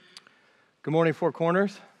Good morning, Four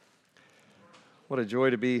Corners. What a joy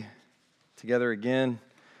to be together again,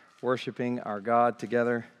 worshiping our God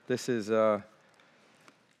together. This is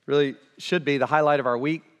really should be the highlight of our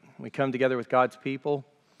week. We come together with God's people,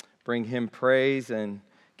 bring Him praise, and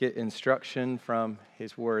get instruction from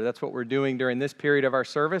His Word. That's what we're doing during this period of our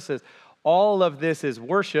service. All of this is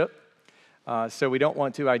worship, so we don't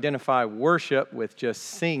want to identify worship with just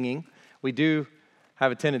singing. We do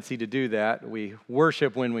have a tendency to do that. We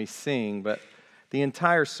worship when we sing, but the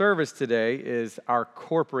entire service today is our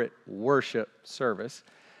corporate worship service.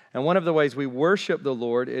 And one of the ways we worship the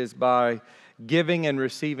Lord is by giving and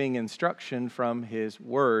receiving instruction from His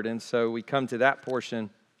Word. And so we come to that portion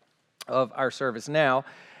of our service now.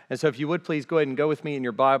 And so if you would please go ahead and go with me in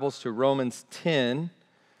your Bibles to Romans 10,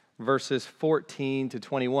 verses 14 to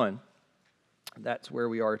 21. That's where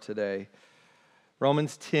we are today.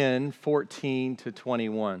 Romans 10, 14 to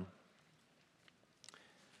 21.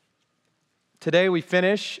 Today we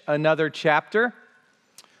finish another chapter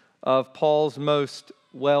of Paul's most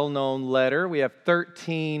well-known letter. We have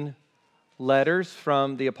 13 letters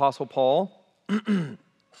from the Apostle Paul. And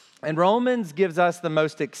Romans gives us the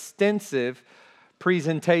most extensive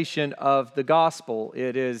presentation of the gospel.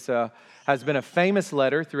 It has been a famous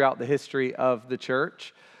letter throughout the history of the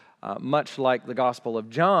church. Much like the Gospel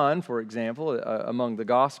of John, for example, among the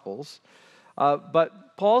Gospels.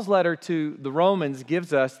 But Paul's letter to the Romans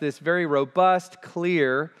gives us this very robust,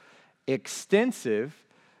 clear, extensive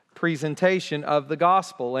presentation of the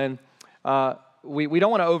gospel. And we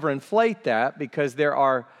don't want to overinflate that because there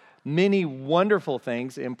are many wonderful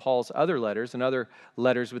things in Paul's other letters and other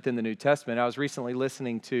letters within the New Testament. I was recently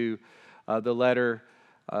listening to the letter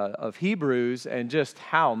of Hebrews and just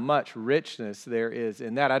how much richness there is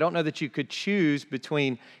in that. I don't know that you could choose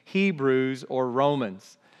between Hebrews or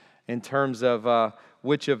Romans in terms of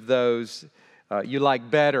which of those you like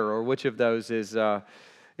better or which of those is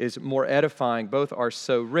more edifying. Both are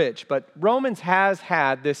so rich. But Romans has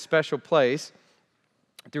had this special place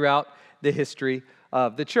throughout the history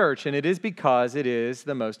of the church, and it is because it is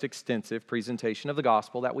the most extensive presentation of the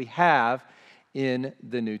gospel that we have in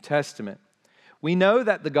the New Testament. We know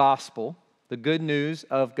that the gospel, the good news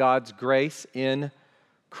of God's grace in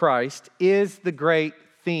Christ, is the great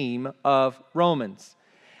theme of Romans.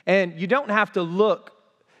 And you don't have to look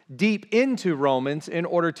deep into Romans in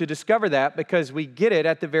order to discover that because we get it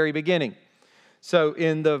at the very beginning. So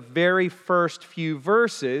in the very first few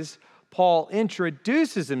verses, Paul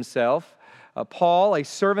introduces himself, Paul, a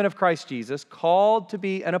servant of Christ Jesus, called to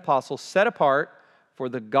be an apostle, set apart for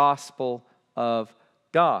the gospel of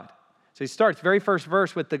God. So he starts very first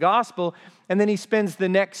verse with the gospel, and then he spends the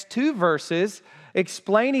next two verses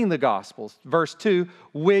explaining the gospel. Verse 2,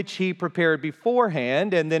 which he prepared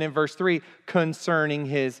beforehand, and then in verse 3, concerning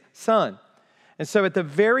his son. And so at the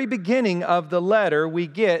very beginning of the letter, we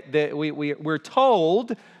get that we're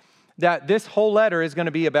told that this whole letter is going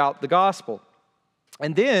to be about the gospel.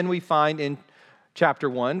 And then we find in chapter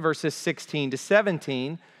 1, verses 16 to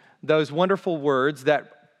 17, those wonderful words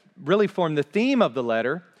that really form the theme of the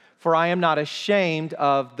letter. For I am not ashamed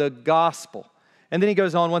of the gospel. And then he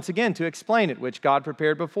goes on once again to explain it, which God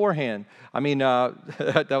prepared beforehand.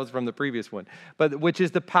 That was from the previous one. But which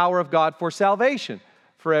is the power of God for salvation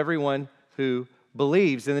for everyone who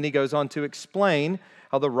believes. And then he goes on to explain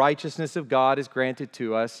how the righteousness of God is granted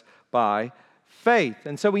to us by faith.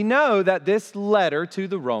 And so we know that this letter to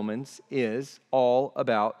the Romans is all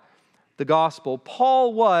about the gospel.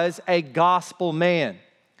 Paul was a gospel man.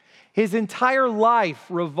 His entire life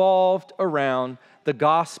revolved around the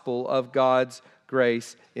gospel of God's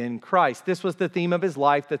grace in Christ. This was the theme of his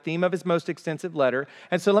life, the theme of his most extensive letter.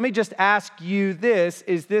 And so let me just ask you this,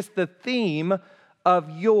 is this the theme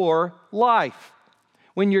of your life?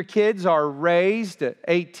 When your kids are raised at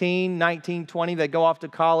 18, 19, 20, they go off to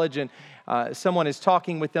college and someone is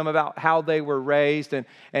talking with them about how they were raised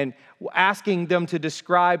and asking them to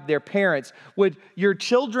describe their parents. Would your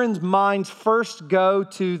children's minds first go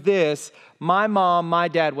to this? My mom, my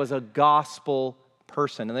dad was a gospel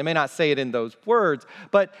person. And they may not say it in those words,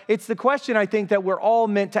 but it's the question I think that we're all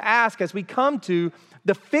meant to ask as we come to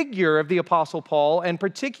the figure of the Apostle Paul and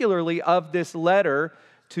particularly of this letter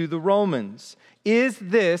to the Romans. Is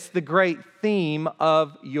this the great theme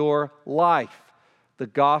of your life? The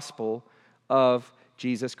gospel of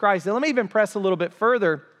Jesus Christ. And let me even press a little bit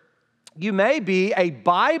further. You may be a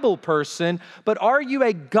Bible person, but are you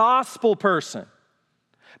a gospel person?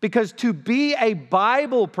 Because to be a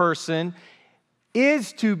Bible person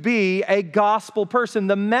is to be a gospel person.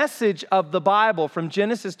 The message of the Bible from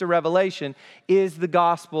Genesis to Revelation is the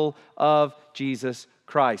gospel of Jesus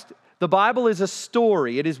Christ. The Bible is a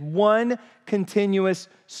story. It is one continuous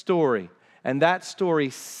story. And that story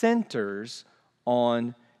centers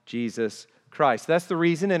on Jesus Christ. That's the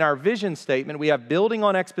reason in our vision statement we have building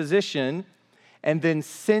on exposition and then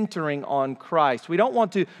centering on Christ. We don't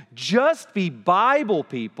want to just be Bible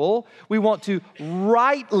people. We want to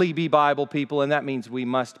rightly be Bible people, and that means we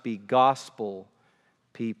must be gospel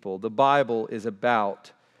people. The Bible is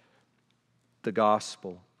about the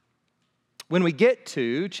gospel. When we get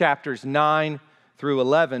to chapters 9 through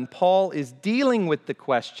 11, Paul is dealing with the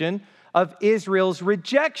question of Israel's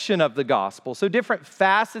rejection of the gospel. So different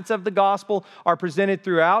facets of the gospel are presented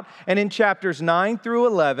throughout. And in chapters 9 through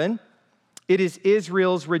 11, it is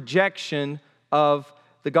Israel's rejection of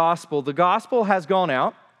the gospel. The gospel has gone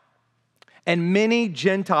out, and many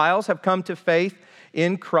Gentiles have come to faith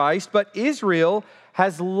in Christ, but Israel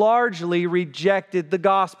has largely rejected the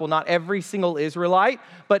gospel. Not every single Israelite,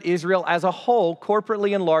 but Israel as a whole,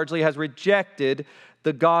 corporately and largely, has rejected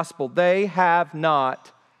the gospel. They have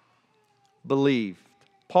not believed.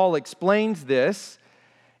 Paul explains this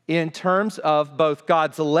in terms of both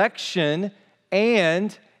God's election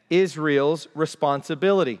and Israel's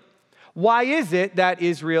responsibility. Why is it that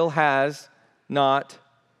Israel has not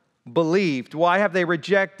believed? Why have they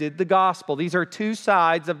rejected the gospel? These are two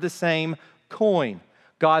sides of the same coin: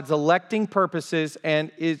 God's electing purposes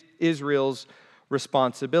and Israel's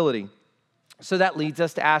responsibility. So that leads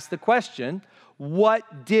us to ask the question,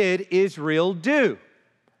 what did Israel do?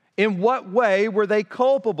 In what way were they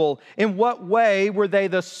culpable? In what way were they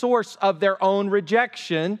the source of their own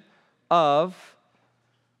rejection of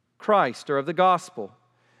Christ or of the gospel?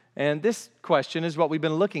 And this question is what we've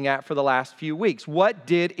been looking at for the last few weeks. What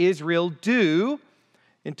did Israel do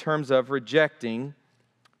in terms of rejecting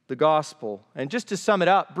the gospel? And just to sum it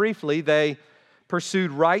up briefly, they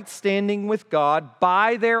pursued right standing with God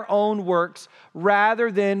by their own works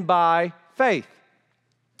rather than by faith.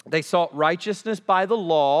 They sought righteousness by the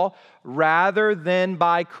law rather than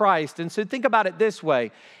by Christ. And so think about it this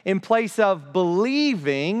way. In place of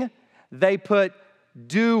believing, they put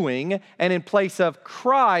doing, and in place of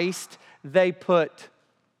Christ, they put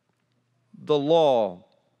the law.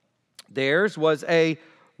 Theirs was a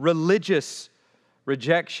religious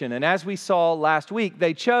rejection. And as we saw last week,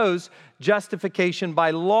 they chose justification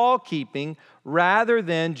by law keeping rather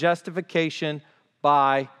than justification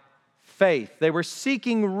by faith. They were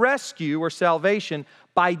seeking rescue or salvation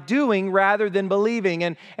by doing rather than believing.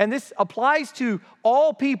 And this applies to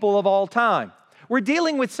all people of all time. We're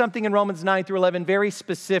dealing with something in Romans 9 through 11 very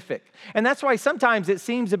specific. And that's why sometimes it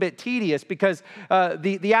seems a bit tedious, because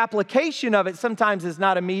the application of it sometimes is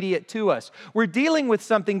not immediate to us. We're dealing with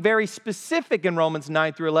something very specific in Romans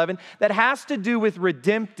 9 through 11 that has to do with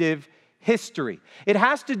redemptive history. It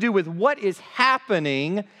has to do with what is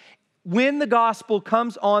happening when the gospel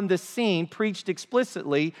comes on the scene, preached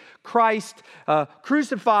explicitly, Christ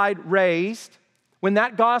crucified, raised. When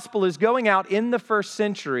that gospel is going out in the first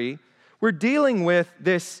century, we're dealing with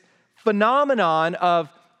this phenomenon of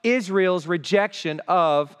Israel's rejection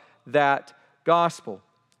of that gospel.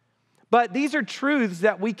 But these are truths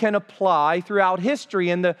that we can apply throughout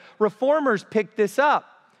history, and the Reformers picked this up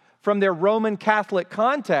from their Roman Catholic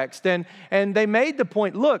context, and they made the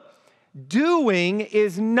point, look, doing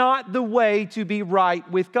is not the way to be right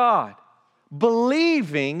with God.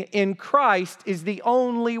 Believing in Christ is the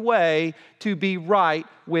only way to be right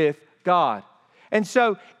with God. And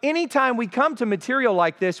so anytime we come to material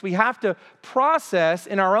like this, we have to process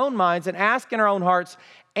in our own minds and ask in our own hearts,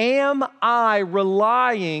 am I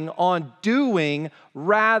relying on doing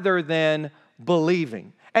rather than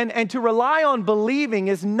believing? And to rely on believing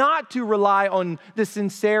is not to rely on the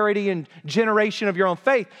sincerity and generation of your own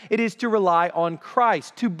faith. It is to rely on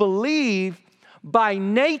Christ. To believe by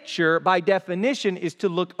nature, by definition, is to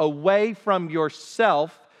look away from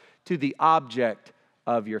yourself to the object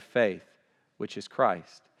of your faith, which is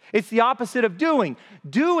Christ. It's the opposite of doing.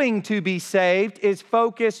 Doing to be saved is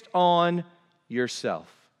focused on yourself.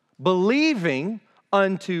 Believing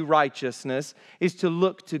unto righteousness is to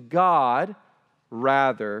look to God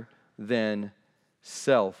rather than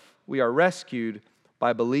self. We are rescued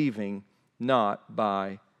by believing, not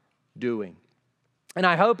by doing. And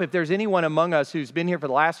I hope if there's anyone among us who's been here for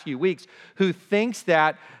the last few weeks who thinks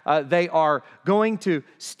that they are going to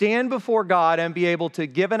stand before God and be able to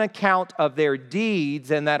give an account of their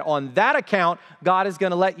deeds, and that on that account, God is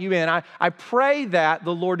going to let you in, I pray that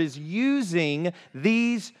the Lord is using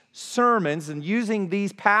these sermons and using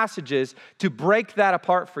these passages to break that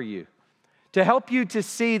apart for you, to help you to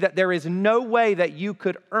see that there is no way that you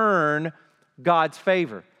could earn God's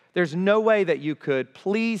favor. There's no way that you could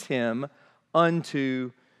please Him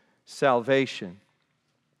unto salvation.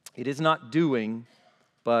 It is not doing,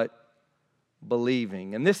 but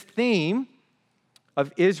believing. And this theme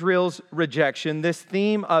of Israel's rejection, this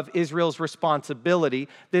theme of Israel's responsibility,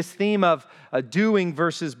 this theme of doing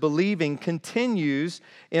versus believing continues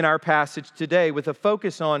in our passage today with a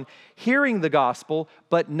focus on hearing the gospel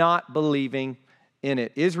but not believing in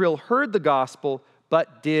it. Israel heard the gospel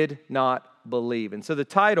but did not believe. And so the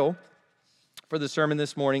title for the sermon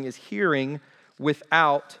this morning is Hearing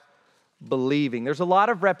Without Believing. There's a lot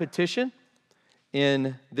of repetition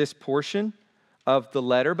in this portion of the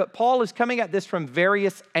letter, but Paul is coming at this from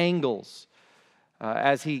various angles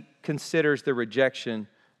as he considers the rejection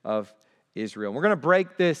of Israel. We're going to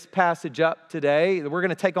break this passage up today. We're going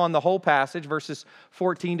to take on the whole passage, verses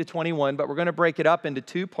 14 to 21, but we're going to break it up into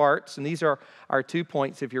two parts, and these are our 2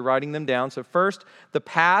 points if you're writing them down. So first, the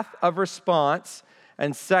path of response,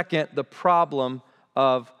 and second, the problem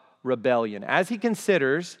of rebellion. As he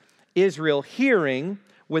considers Israel hearing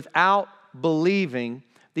without believing,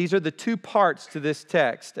 these are the two parts to this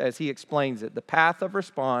text as he explains it, the path of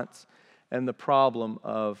response and the problem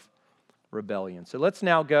of rebellion. So let's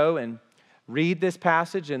now go and read this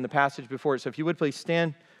passage and the passage before it. So if you would please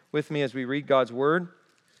stand with me as we read God's word.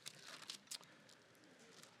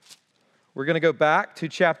 We're going to go back to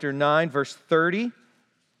chapter 9, verse 30.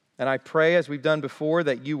 And I pray, as we've done before,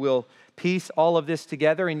 that you will piece all of this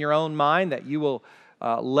together in your own mind, that you will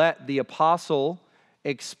let the apostle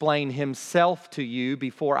explain himself to you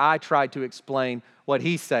before I try to explain what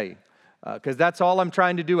he's saying. Because that's all I'm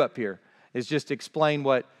trying to do up here, is just explain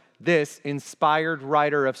what this inspired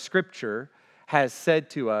writer of Scripture has said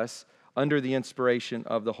to us under the inspiration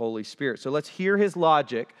of the Holy Spirit. So let's hear his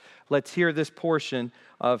logic. Let's hear this portion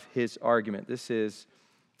of his argument. This is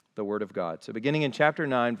the Word of God. So beginning in chapter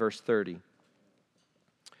 9, verse 30.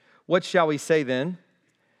 What shall we say then?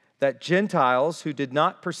 That Gentiles who did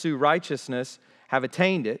not pursue righteousness have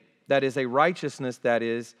attained it, that is a righteousness that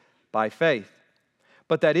is by faith.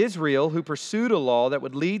 But that Israel, who pursued a law that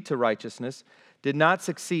would lead to righteousness, did not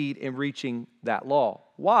succeed in reaching that law.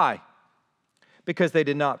 Why? Because they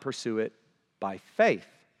did not pursue it by faith,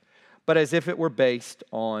 but as if it were based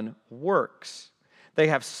on works. They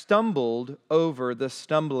have stumbled over the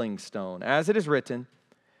stumbling stone. As it is written,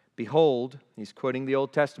 behold, he's quoting the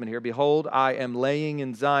Old Testament here, behold, I am laying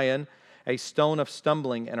in Zion a stone of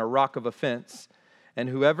stumbling and a rock of offense, and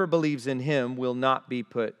whoever believes in him will not be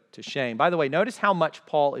put to shame. By the way, notice how much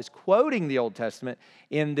Paul is quoting the Old Testament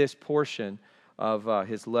in this portion of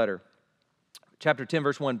his letter. Chapter 10,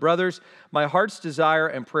 verse 1, brothers, my heart's desire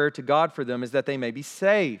and prayer to God for them is that they may be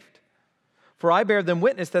saved. For I bear them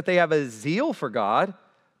witness that they have a zeal for God,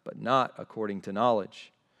 but not according to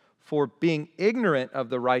knowledge. For being ignorant of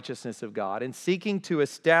the righteousness of God and seeking to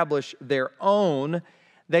establish their own,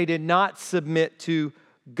 they did not submit to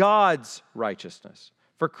God's righteousness.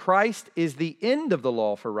 For Christ is the end of the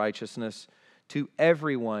law for righteousness to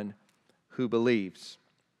everyone who believes.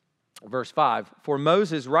 Verse 5, for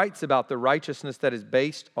Moses writes about the righteousness that is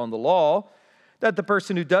based on the law, that the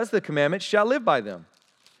person who does the commandments shall live by them.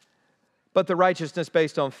 But the righteousness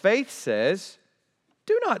based on faith says,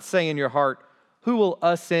 do not say in your heart, who will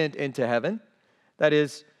ascend into heaven? That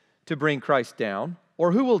is, to bring Christ down.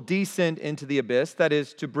 Or who will descend into the abyss? That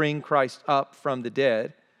is, to bring Christ up from the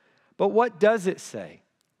dead. But what does it say?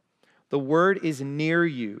 The word is near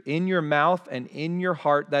you, in your mouth and in your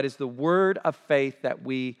heart. That is the word of faith that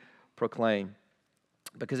we proclaim.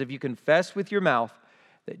 Because if you confess with your mouth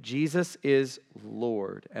that Jesus is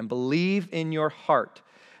Lord and believe in your heart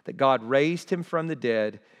that God raised him from the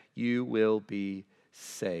dead, you will be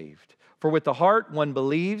saved. For with the heart one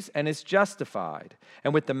believes and is justified,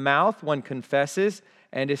 and with the mouth one confesses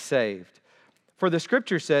and is saved. For the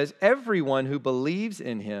Scripture says, everyone who believes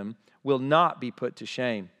in him will not be put to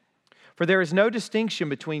shame. For there is no distinction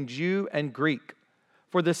between Jew and Greek,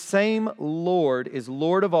 for the same Lord is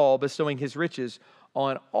Lord of all, bestowing his riches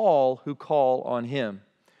on all who call on him.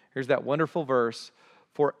 Here's that wonderful verse,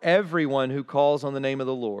 for everyone who calls on the name of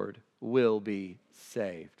the Lord will be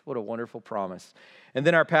saved. What a wonderful promise. And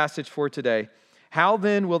then our passage for today. How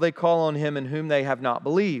then will they call on him in whom they have not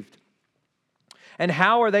believed? And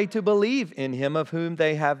how are they to believe in him of whom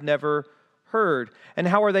they have never heard? And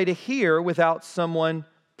how are they to hear without someone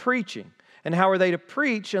preaching? And how are they to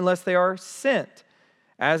preach unless they are sent?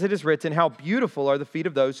 As it is written, how beautiful are the feet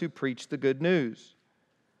of those who preach the good news.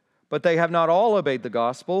 But they have not all obeyed the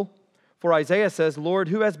gospel. For Isaiah says, Lord,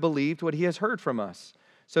 who has believed what he has heard from us?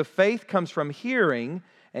 So faith comes from hearing,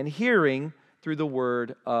 and hearing through the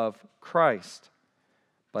word of Christ.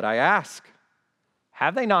 But I ask,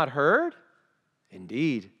 have they not heard?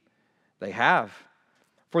 Indeed, they have.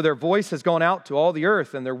 For their voice has gone out to all the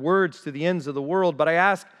earth, and their words to the ends of the world. But I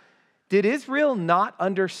ask, did Israel not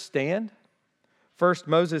understand? First,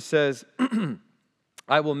 Moses says,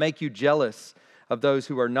 I will make you jealous of those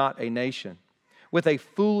who are not a nation. With a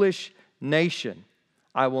foolish nation,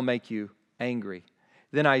 I will make you angry.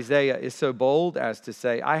 Then Isaiah is so bold as to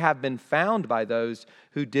say, I have been found by those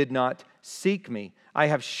who did not seek me. I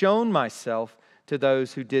have shown myself to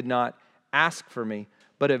those who did not ask for me.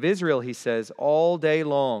 But of Israel, he says, all day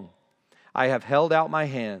long I have held out my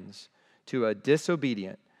hands to a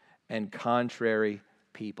disobedient and contrary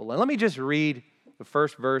people. And let me just read the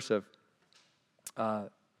first verse of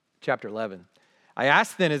chapter 11. I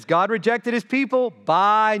ask then, has God rejected his people?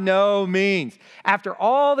 By no means. After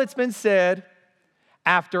all that's been said,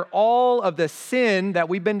 after all of the sin that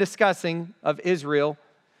we've been discussing of Israel,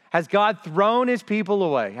 has God thrown his people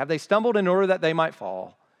away? Have they stumbled in order that they might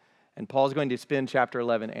fall? And Paul's going to spend chapter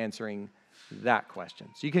 11 answering that question.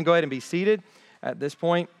 So you can go ahead and be seated at this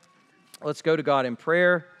point. Let's go to God in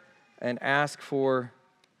prayer and ask for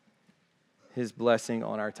his blessing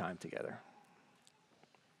on our time together.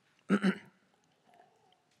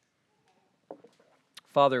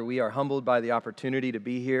 Father, we are humbled by the opportunity to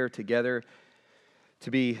be here together,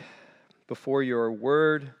 to be before your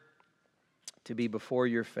word, to be before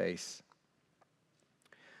your face.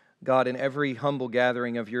 God, in every humble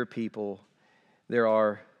gathering of your people, there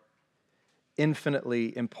are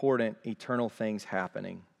infinitely important eternal things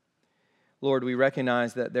happening. Lord, we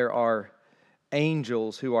recognize that there are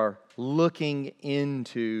angels who are looking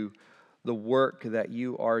into the work that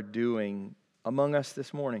you are doing among us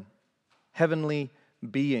this morning. Heavenly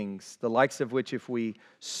beings, the likes of which if we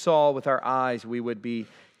saw with our eyes, we would be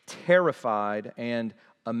terrified and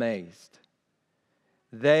amazed.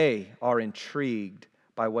 They are intrigued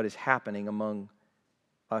by what is happening among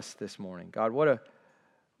us this morning. God,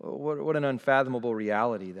 what an unfathomable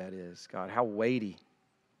reality that is. God, how weighty.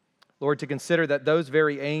 Lord, to consider that those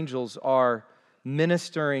very angels are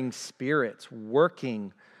ministering spirits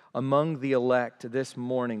working among the elect this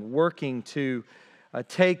morning, working to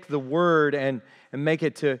take the word and make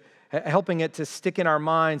it to, helping it to stick in our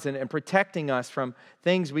minds and protecting us from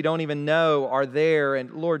things we don't even know are there.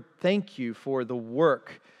 And Lord, thank you for the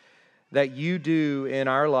work that you do in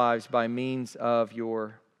our lives by means of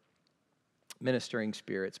your ministering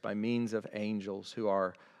spirits, by means of angels who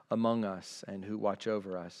are among us and who watch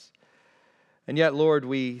over us. And yet, Lord,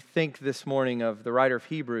 we think this morning of the writer of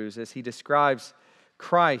Hebrews as he describes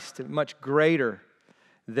Christ, much greater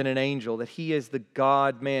than an angel, that he is the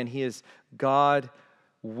God-man. He is God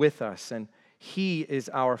with us, and he is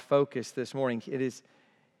our focus this morning. It is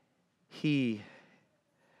he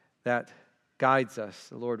that guides us.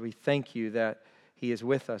 Lord, we thank you that he is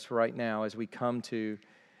with us right now as we come to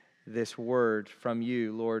this word from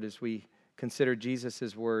you, Lord, as we consider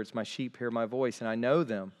Jesus' words, my sheep hear my voice, and I know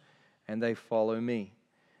them, and they follow me.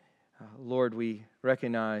 Lord, we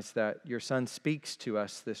recognize that your Son speaks to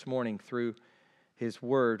us this morning through his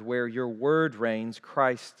word. Where your word reigns,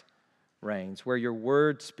 Christ reigns. Where your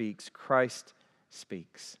word speaks, Christ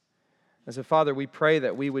speaks. And so, Father, we pray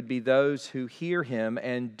that we would be those who hear him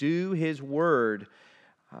and do his word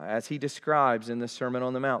as he describes in the Sermon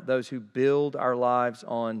on the Mount, those who build our lives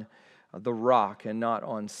on the rock and not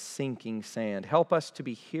on sinking sand. Help us to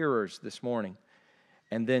be hearers this morning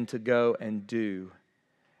and then to go and do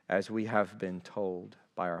as we have been told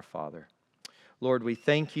by our Father. Lord, we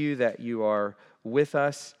thank you that you are with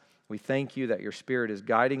us. We thank you that your Spirit is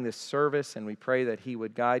guiding this service, and we pray that he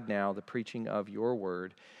would guide now the preaching of your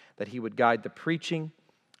word, that he would guide the preaching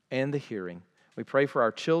and the hearing. We pray for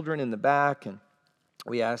our children in the back, and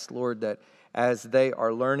we ask, Lord, that as they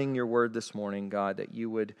are learning your word this morning, God, that you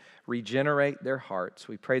would regenerate their hearts.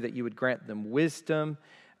 We pray that you would grant them wisdom,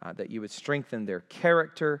 that you would strengthen their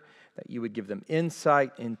character, that you would give them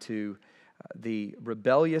insight into the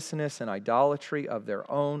rebelliousness and idolatry of their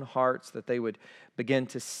own hearts, that they would begin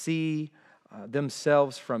to see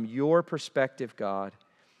themselves from your perspective, God,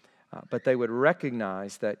 but they would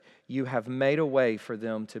recognize that you have made a way for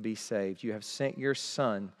them to be saved. You have sent your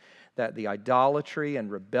Son, that the idolatry and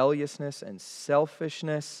rebelliousness and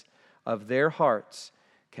selfishness of their hearts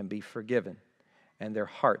can be forgiven and their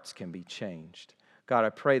hearts can be changed. God, I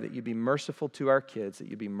pray that you be merciful to our kids, that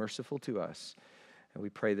you be merciful to us. And we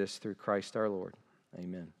pray this through Christ our Lord.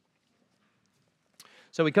 Amen.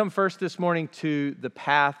 So we come first this morning to the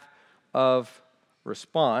path of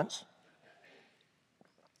response.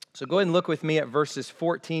 So go ahead and look with me at verses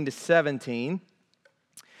 14 to 17.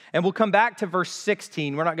 And we'll come back to verse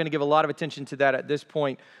 16. We're not going to give a lot of attention to that at this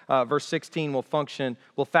point. Verse 16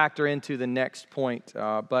 will factor into the next point.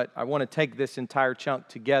 But I want to take this entire chunk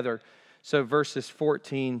together. So verses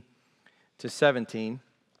 14 to 17.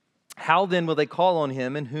 How then will they call on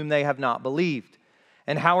him in whom they have not believed?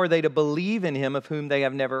 And how are they to believe in him of whom they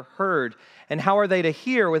have never heard? And how are they to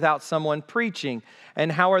hear without someone preaching?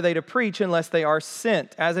 And how are they to preach unless they are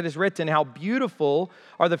sent? As it is written, how beautiful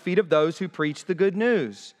are the feet of those who preach the good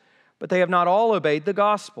news. But they have not all obeyed the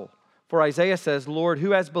gospel. For Isaiah says, Lord,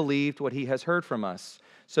 who has believed what he has heard from us?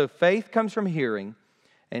 So faith comes from hearing,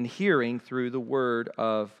 and hearing through the word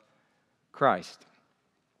of Christ.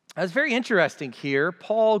 It's very interesting here.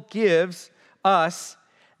 Paul gives us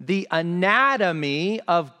the anatomy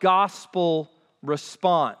of gospel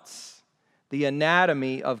response. The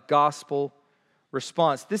anatomy of gospel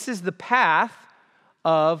response. This is the path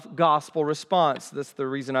of gospel response. That's the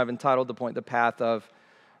reason I've entitled the point, The Path of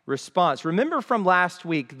Response. Remember from last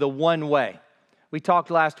week, the one way. We talked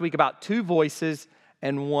last week about two voices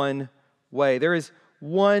and one way. There is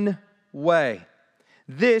one way.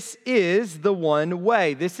 This is the one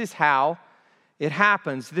way. This is how it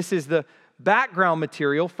happens. This is the background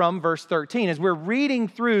material from verse 13. As we're reading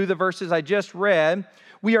through the verses I just read,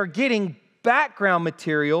 we are getting background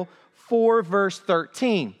material for verse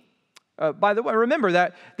 13. By the way, remember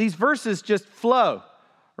that these verses just flow,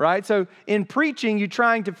 right? So in preaching, you're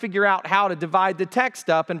trying to figure out how to divide the text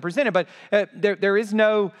up and present it, but there is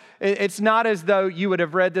no, it's not as though you would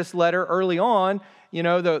have read this letter early on. You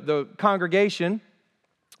know, the congregation,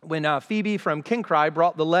 when Phoebe from Kincry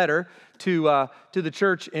brought the letter to the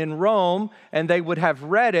church in Rome, and they would have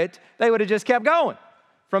read it, they would have just kept going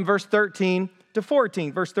from verse 13 to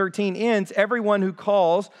 14. Verse 13 ends, everyone who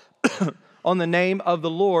calls on the name of the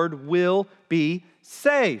Lord will be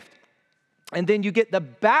saved. And then you get the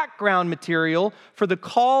background material for the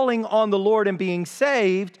calling on the Lord and being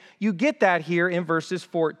saved. You get that here in verses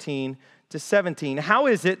 14 to 17. How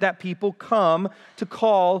is it that people come to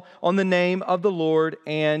call on the name of the Lord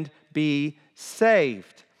and be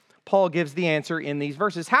saved? Paul gives the answer in these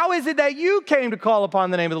verses. How is it that you came to call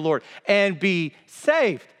upon the name of the Lord and be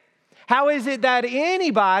saved? How is it that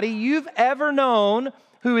anybody you've ever known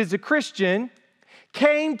who is a Christian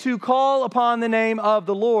came to call upon the name of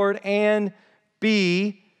the Lord and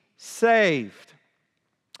be saved?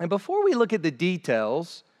 And before we look at the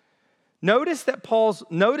details, notice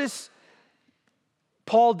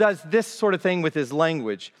Paul does this sort of thing with his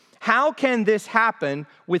language. How can this happen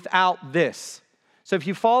without this? So if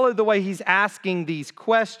you follow the way he's asking these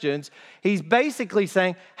questions, he's basically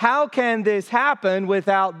saying, how can this happen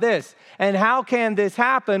without this? And how can this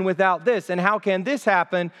happen without this? And how can this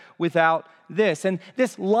happen without this? And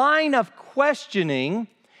this line of questioning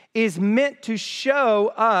is meant to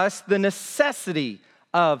show us the necessity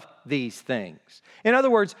of these things. In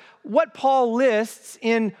other words, what Paul lists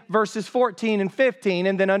in verses 14 and 15,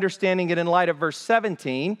 and then understanding it in light of verse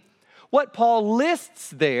 17, what Paul lists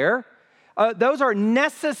there, those are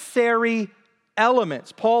necessary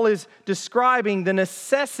elements. Paul is describing the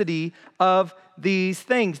necessity of these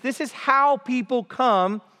things. This is how people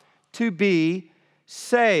come to be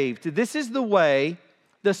saved. This is the way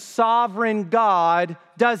the sovereign God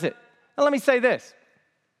does it. Now let me say this.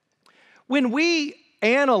 When we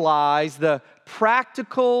analyze the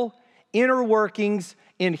practical inner workings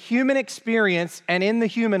in human experience and in the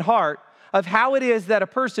human heart of how it is that a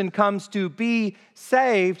person comes to be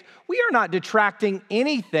saved, we are not detracting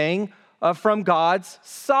anything from God's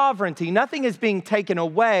sovereignty. Nothing is being taken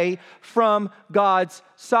away from God's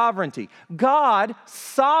sovereignty. God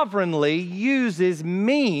sovereignly uses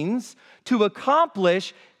means to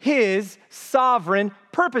accomplish his sovereign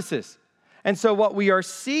purposes. And so what we are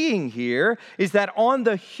seeing here is that on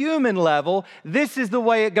the human level, this is the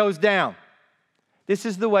way it goes down. This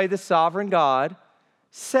is the way the sovereign God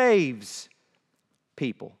saves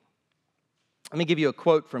people. Let me give you a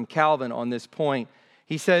quote from Calvin on this point.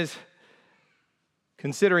 He says,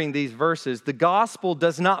 considering these verses, the gospel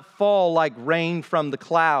does not fall like rain from the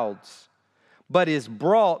clouds, but is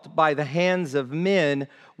brought by the hands of men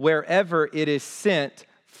wherever it is sent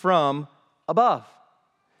from above.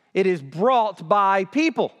 It is brought by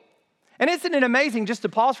people. And isn't it amazing, just to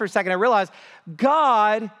pause for a second, I realize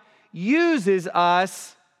God uses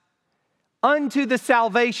us unto the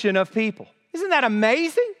salvation of people. Isn't that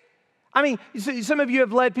amazing? I mean, some of you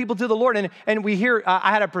have led people to the Lord, and we hear, I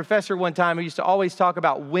had a professor one time who used to always talk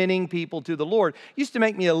about winning people to the Lord. Used to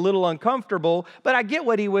make me a little uncomfortable, but I get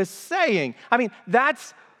what he was saying. I mean,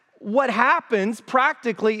 that's what happens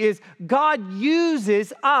practically is God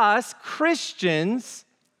uses us, Christians,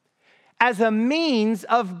 as a means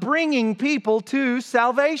of bringing people to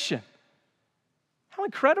salvation. How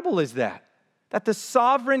incredible is that? That the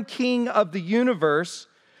sovereign King of the universe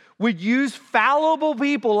would use fallible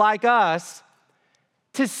people like us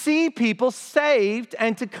to see people saved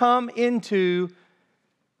and to come into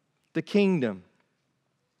the kingdom.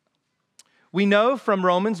 We know from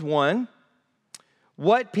Romans 1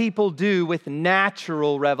 what people do with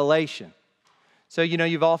natural revelation. So,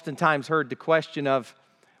 you've oftentimes heard the question of,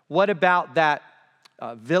 what about that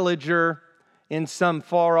villager in some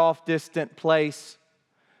far-off distant place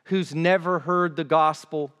who's never heard the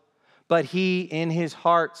gospel, but he in his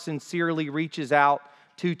heart sincerely reaches out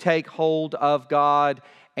to take hold of God,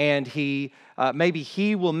 and maybe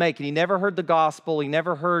he will make it. He never heard the gospel, he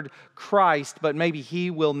never heard Christ, but maybe he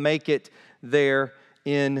will make it there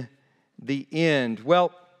in the end.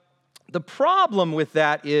 Well, the problem with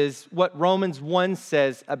that is what Romans 1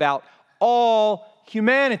 says about all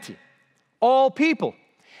humanity, all people.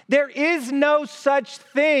 There is no such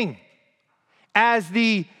thing as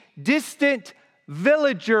the distant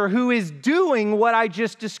villager who is doing what I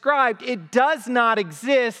just described. It does not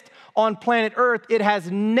exist on planet Earth. It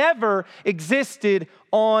has never existed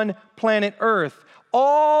on planet Earth.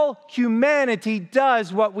 All humanity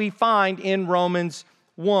does what we find in Romans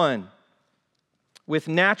 1. With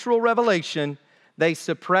natural revelation, they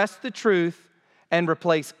suppress the truth and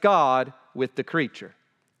replace God with the creature.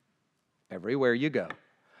 Everywhere you go,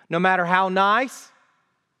 no matter how nice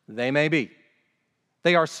they may be,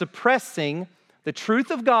 they are suppressing the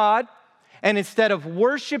truth of God, and instead of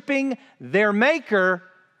worshiping their Maker,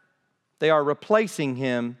 they are replacing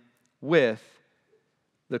Him with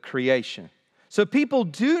the creation. So people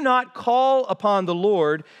do not call upon the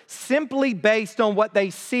Lord simply based on what they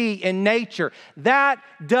see in nature. That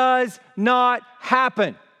does not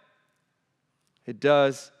happen. It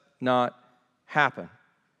does not happen.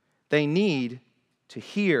 They need to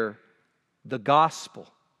hear the gospel.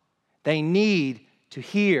 They need to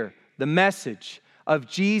hear the message of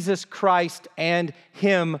Jesus Christ and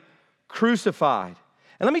Him crucified.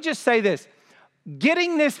 And let me just say this,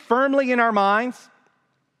 getting this firmly in our minds,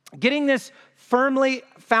 getting this firmly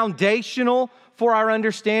foundational for our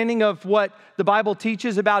understanding of what the Bible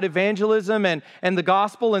teaches about evangelism and the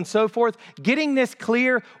gospel and so forth, getting this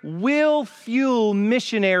clear will fuel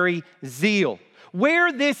missionary zeal.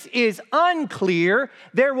 Where this is unclear,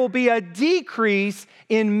 there will be a decrease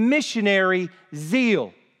in missionary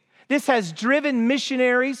zeal. This has driven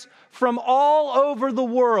missionaries from all over the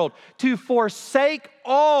world to forsake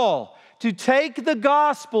all, to take the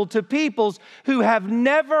gospel to peoples who have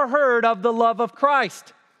never heard of the love of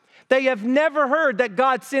Christ. They have never heard that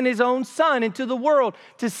God sent His own Son into the world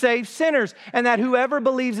to save sinners, and that whoever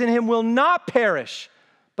believes in Him will not perish,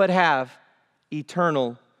 but have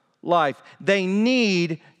eternal life. They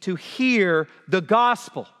need to hear the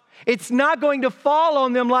gospel. It's not going to fall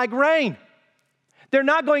on them like rain. They're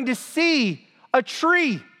not going to see a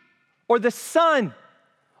tree or the sun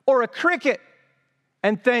or a cricket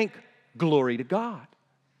and think, glory to God.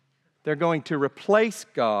 They're going to replace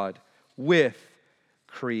God with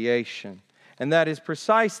creation. And that is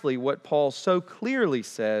precisely what Paul so clearly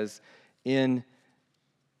says in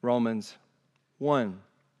Romans 1.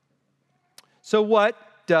 So what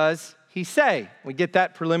does he say? We get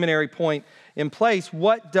that preliminary point in place.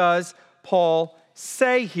 What does Paul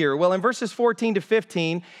say here? Well, in verses 14 to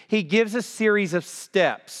 15, he gives a series of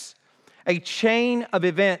steps, a chain of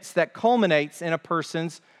events that culminates in a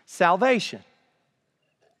person's salvation.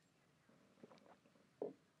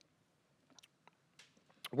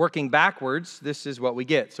 Working backwards, this is what we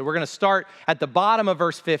get. So we're going to start at the bottom of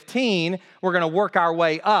verse 15. We're going to work our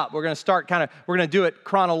way up. We're going to start we're going to do it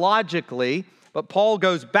chronologically, but Paul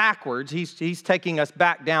goes backwards. He's taking us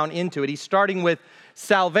back down into it. He's starting with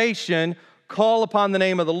salvation, call upon the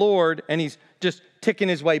name of the Lord, and he's just ticking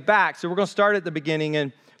his way back. So we're going to start at the beginning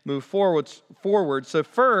and move forward. So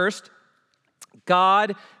first,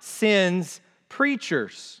 God sends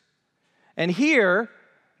preachers. And here,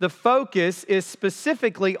 the focus is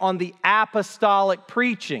specifically on the apostolic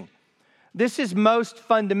preaching. This is most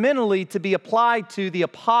fundamentally to be applied to the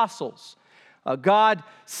apostles. God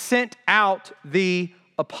sent out the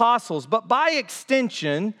apostles, but by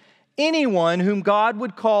extension, anyone whom God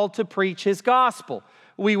would call to preach His gospel.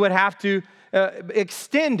 We would have to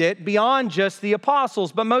extend it beyond just the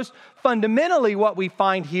apostles. But most fundamentally, what we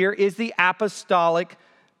find here is the apostolic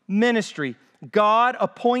ministry. God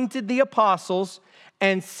appointed the apostles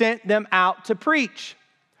and sent them out to preach.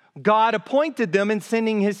 God appointed them in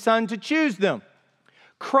sending His Son to choose them.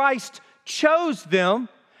 Christ chose them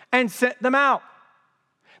and sent them out.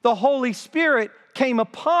 The Holy Spirit came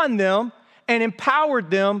upon them and empowered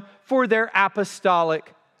them for their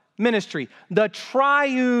apostolic ministry. The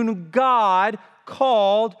triune God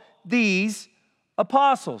called these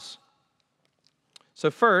apostles. So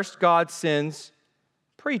first, God sends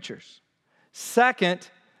preachers. Second,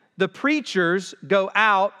 the preachers go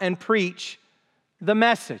out and preach the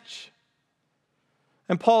message.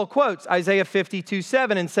 And Paul quotes Isaiah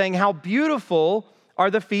 52:7 and saying, how beautiful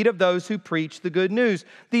are the feet of those who preach the good news.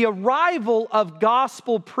 The arrival of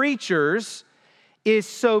gospel preachers is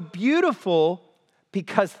so beautiful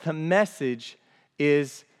because the message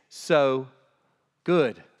is so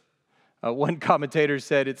good. One commentator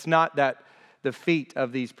said it's not that the feet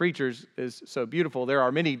of these preachers is so beautiful. There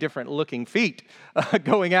are many different looking feet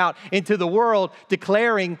going out into the world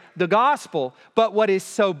declaring the gospel. But what is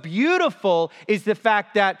so beautiful is the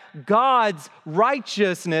fact that God's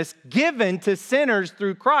righteousness given to sinners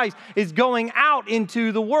through Christ is going out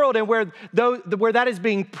into the world. And where that is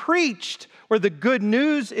being preached, where the good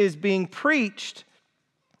news is being preached,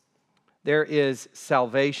 there is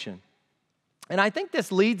salvation. And I think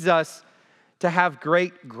this leads us to have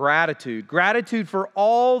great gratitude. Gratitude for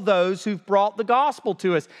all those who've brought the gospel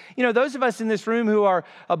to us. You know, those of us in this room who are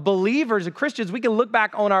believers and Christians, we can look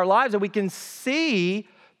back on our lives and we can see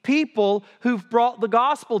people who've brought the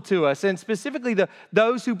gospel to us, and specifically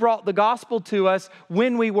those who brought the gospel to us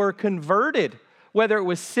when we were converted, whether it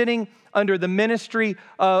was sitting under the ministry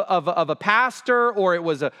of a pastor, or it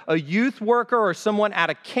was a youth worker, or someone at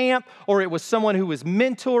a camp, or it was someone who was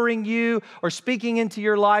mentoring you or speaking into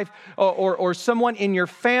your life, or someone in your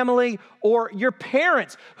family or your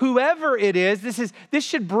parents. Whoever it is, this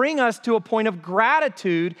should bring us to a point of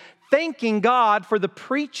gratitude, thanking God for the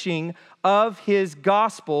preaching of His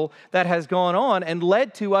gospel that has gone on and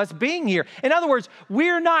led to us being here. In other words,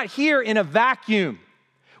 we're not here in a vacuum.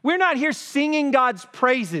 We're not here singing God's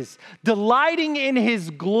praises, delighting in His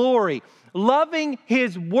glory, loving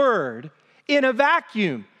His word in a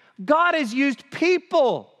vacuum. God has used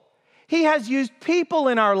people. He has used people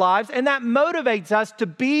in our lives, and that motivates us to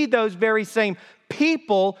be those very same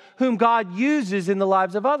people whom God uses in the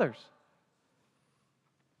lives of others.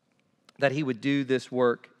 That He would do this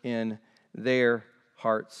work in their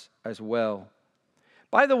hearts as well.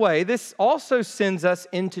 By the way, this also sends us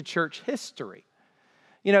into church history.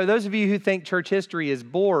 You know, those of you who think church history is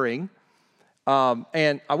boring,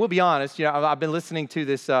 and I will be honest, you know, I've been listening to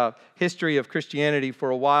this history of Christianity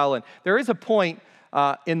for a while, and there is a point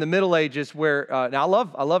in the Middle Ages where, now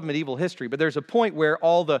I love medieval history, but there's a point where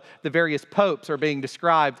all the various popes are being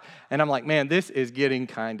described, and I'm like, man, this is getting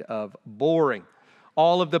kind of boring.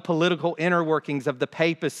 All of the political inner workings of the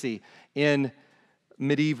papacy in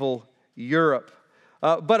medieval Europe.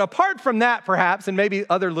 But apart from that, perhaps, and maybe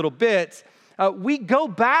other little bits, we go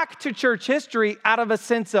back to church history out of a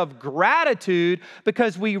sense of gratitude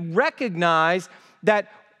because we recognize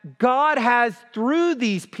that God has, through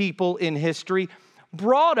these people in history,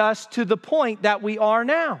 brought us to the point that we are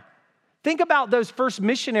now. Think about those first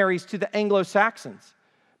missionaries to the Anglo-Saxons.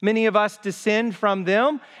 Many of us descend from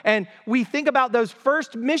them, and we think about those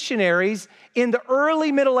first missionaries in the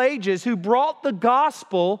early Middle Ages who brought the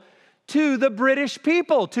gospel to the British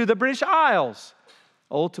people, to the British Isles,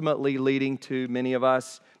 ultimately leading to many of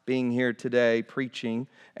us being here today preaching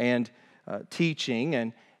and teaching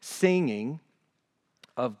and singing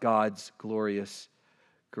of God's glorious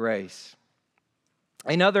grace.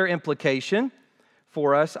 Another implication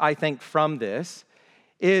for us, I think, from this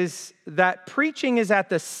is that preaching is at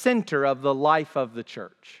the center of the life of the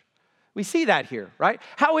church. We see that here, right?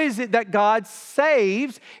 How is it that God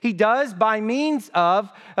saves? He does by means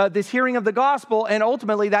of this hearing of the gospel, and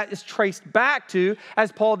ultimately that is traced back to,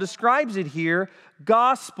 as Paul describes it here,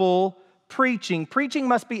 gospel preaching. Preaching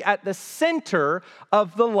must be at the center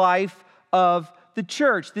of the life of the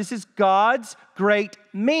church. This is God's great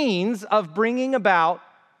means of bringing about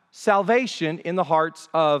salvation in the hearts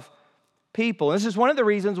of people. And this is one of the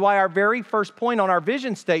reasons why our very first point on our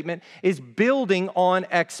vision statement is building on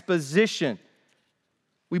exposition.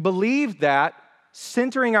 We believe that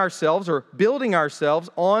centering ourselves or building ourselves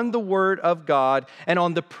on the Word of God and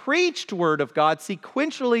on the preached Word of God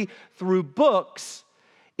sequentially through books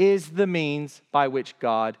is the means by which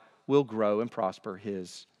God will grow and prosper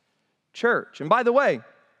His church. And by the way,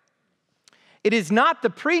 it is not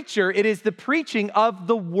the preacher, it is the preaching of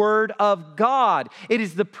the Word of God. It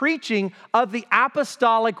is the preaching of the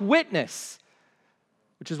apostolic witness,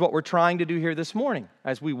 which is what we're trying to do here this morning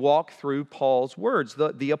as we walk through Paul's words,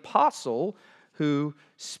 the apostle who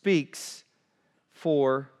speaks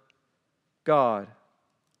for God.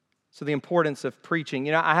 So the importance of preaching.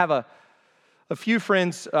 You know, I have a few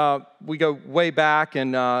friends, we go way back,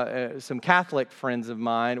 and some Catholic friends of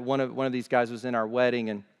mine. One of these guys was in our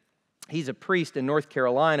wedding, and he's a priest in North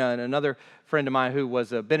Carolina, and another friend of mine who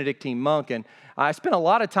was a Benedictine monk. And I spent a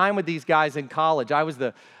lot of time with these guys in college. I was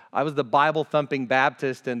the Bible-thumping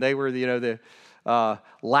Baptist, and they were the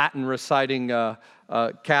Latin-reciting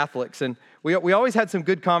Catholics. And we always had some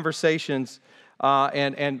good conversations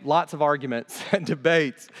and lots of arguments and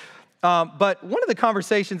debates. But one of the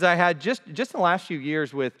conversations I had just in the last few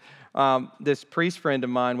years with this priest friend of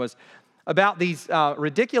mine was about these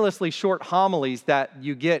ridiculously short homilies that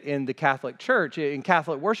you get in the Catholic Church, in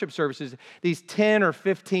Catholic worship services, these 10 or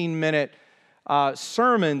 15-minute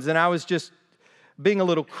sermons. And I was just being a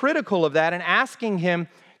little critical of that and asking him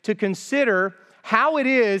to consider how it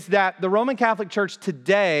is that the Roman Catholic Church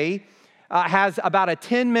today has about a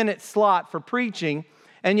 10-minute slot for preaching,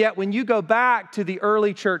 and yet when you go back to the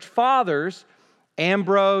early church fathers,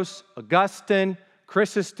 Ambrose, Augustine,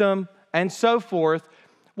 Chrysostom, and so forth,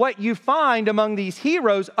 what you find among these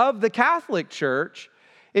heroes of the Catholic Church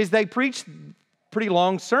is they preach pretty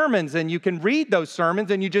long sermons, and you can read those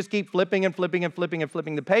sermons and you just keep flipping and flipping and flipping and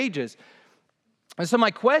flipping the pages. And so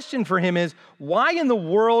my question for him is, why in the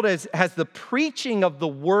world has the preaching of the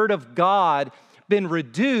Word of God been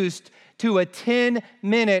reduced to a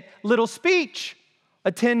 10-minute little speech,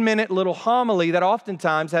 a 10-minute little homily that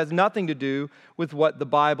oftentimes has nothing to do with what the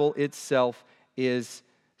Bible itself is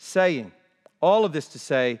saying? All of this to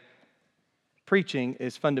say, preaching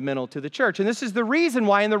is fundamental to the church. And this is the reason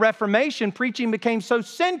why in the Reformation, preaching became so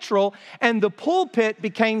central and the pulpit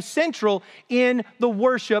became central in the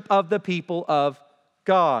worship of the people of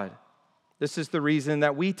God. This is the reason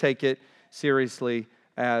that we take it seriously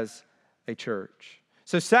as a church.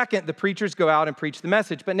 So second, the preachers go out and preach the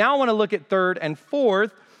message. But now I want to look at third and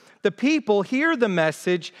fourth. The people hear the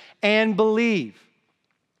message and believe.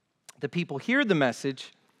 The people hear the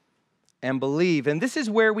message and believe. And this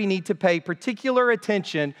is where we need to pay particular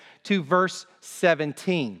attention to verse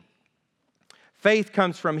 17. Faith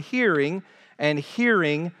comes from hearing, and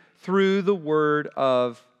hearing through the word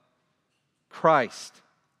of Christ.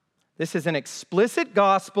 This is an explicit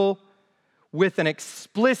gospel with an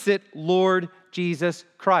explicit Lord Jesus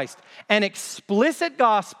Christ. An explicit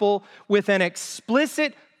gospel with an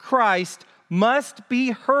explicit Christ must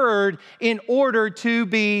be heard in order to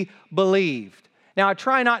be believed. Now, I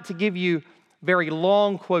try not to give you very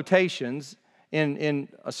long quotations in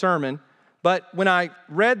a sermon, but when I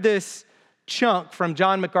read this chunk from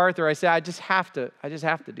John MacArthur, I said, I just have to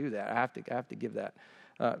do that. I have to give that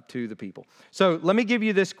to the people. So let me give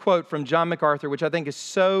you this quote from John MacArthur, which I think is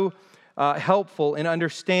so helpful in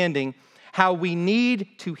understanding how we need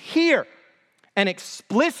to hear an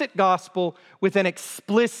explicit gospel with an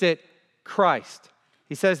explicit Christ.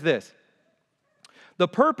 He says this: the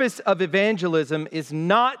purpose of evangelism is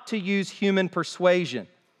not to use human persuasion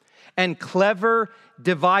and clever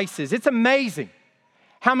devices. It's amazing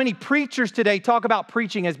how many preachers today talk about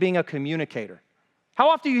preaching as being a communicator. How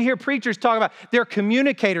often do you hear preachers talk about they're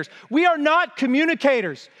communicators? We are not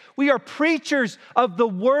communicators. We are preachers of the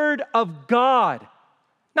Word of God,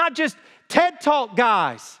 not just TED Talk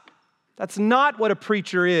guys. That's not what a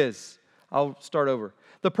preacher is. I'll start over.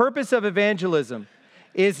 The purpose of evangelism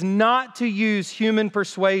is not to use human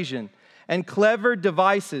persuasion and clever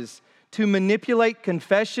devices to manipulate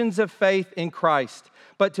confessions of faith in Christ,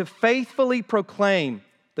 but to faithfully proclaim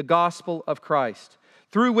the gospel of Christ,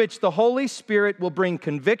 through which the Holy Spirit will bring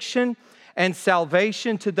conviction and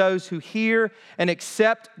salvation to those who hear and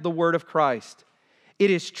accept the word of Christ.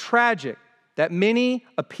 It is tragic that many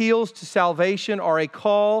appeals to salvation are a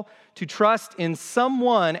call to trust in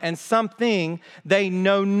someone and something they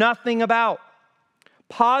know nothing about.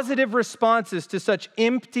 Positive responses to such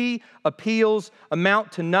empty appeals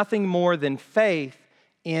amount to nothing more than faith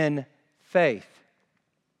in faith.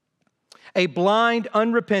 A blind,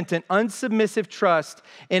 unrepentant, unsubmissive trust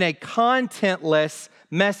in a contentless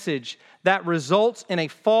message that results in a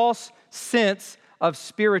false sense of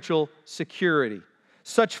spiritual security.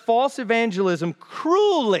 Such false evangelism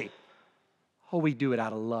cruelly, we do it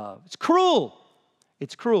out of love. It's cruel.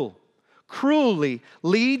 It's cruel. Cruelly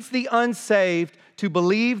leads the unsaved to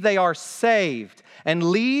believe they are saved and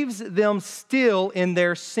leaves them still in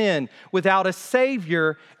their sin, without a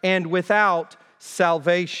Savior and without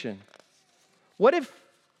salvation. What if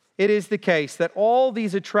it is the case that all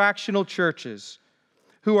these attractional churches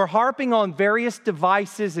who are harping on various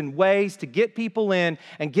devices and ways to get people in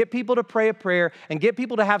and get people to pray a prayer and get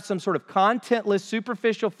people to have some sort of contentless,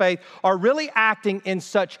 superficial faith are really acting in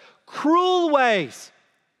such cruel ways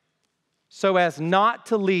so as not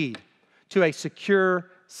to lead to a secure,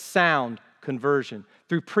 sound conversion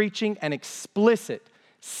through preaching an explicit,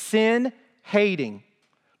 sin-hating,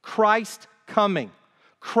 Christ-coming,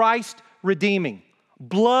 Christ-redeeming,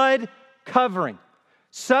 blood-covering,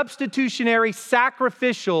 substitutionary,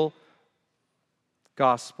 sacrificial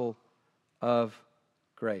gospel of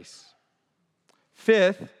grace.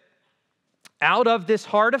 Fifth, out of this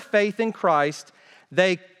heart of faith in Christ,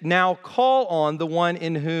 they now call on the one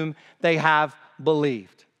in whom they have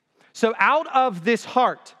believed. So out of this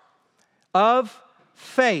heart of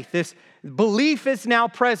faith, this belief is now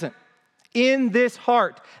present. In this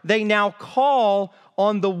heart, they now call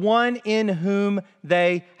on the one in whom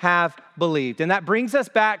they have believed. And that brings us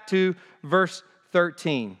back to verse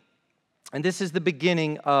 13. And this is the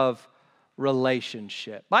beginning of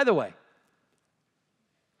relationship. By the way,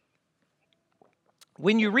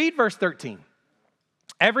 when you read verse 13,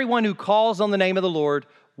 everyone who calls on the name of the Lord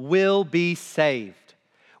will be saved.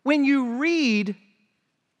 When you read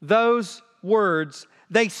those words,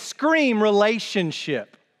 they scream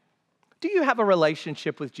relationship. Do you have a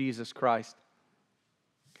relationship with Jesus Christ?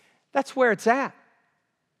 That's where it's at.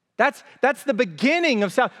 That's the beginning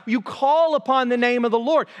of salvation. You call upon the name of the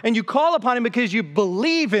Lord, and you call upon Him because you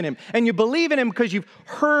believe in Him, and you believe in Him because you've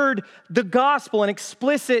heard the gospel and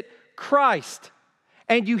explicit Christ.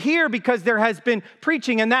 And you hear because there has been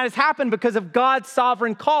preaching, and that has happened because of God's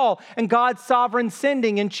sovereign call and God's sovereign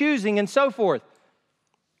sending and choosing and so forth.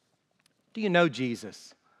 Do you know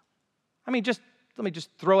Jesus? Let me just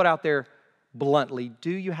throw it out there bluntly.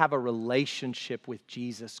 Do you have a relationship with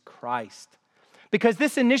Jesus Christ? Because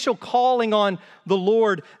this initial calling on the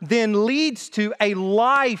Lord then leads to a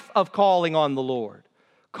life of calling on the Lord.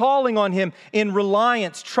 Calling on Him in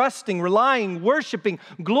reliance, trusting, relying, worshiping,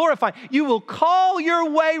 glorifying. You will call your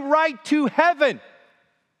way right to heaven.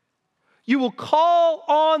 You will call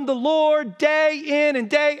on the Lord day in and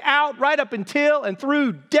day out, right up until and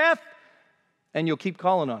through death, and you'll keep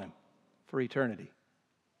calling on Him for eternity.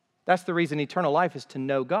 That's the reason eternal life is to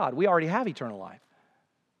know God. We already have eternal life.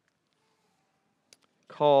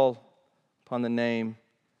 Call upon the name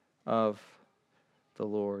of the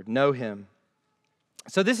Lord. Know Him.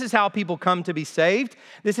 So this is how people come to be saved.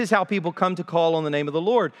 This is how people come to call on the name of the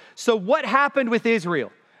Lord. So what happened with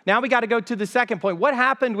Israel? Now we got to go to the second point. What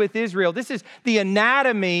happened with Israel? This is the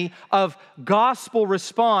anatomy of gospel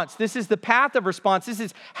response. This is the path of response. This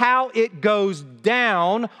is how it goes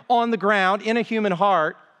down on the ground in a human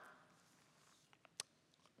heart.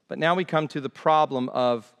 But now we come to the problem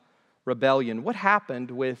of rebellion. What happened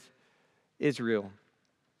with Israel?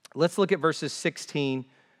 Let's look at verses 16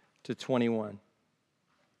 to 21.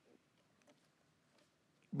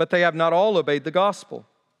 But they have not all obeyed the gospel.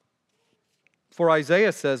 For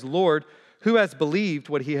Isaiah says, Lord, who has believed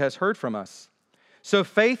what he has heard from us? So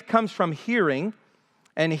faith comes from hearing,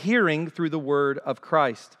 and hearing through the word of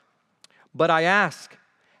Christ. But I ask,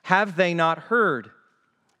 have they not heard?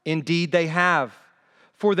 Indeed they have.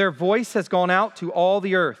 For their voice has gone out to all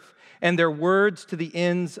the earth, and their words to the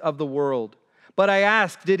ends of the world. But I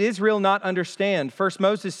ask, did Israel not understand? First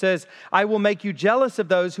Moses says, I will make you jealous of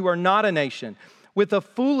those who are not a nation. With a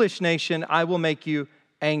foolish nation, I will make you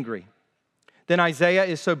angry. Then Isaiah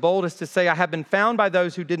is so bold as to say, I have been found by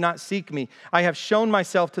those who did not seek me. I have shown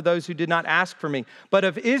myself to those who did not ask for me. But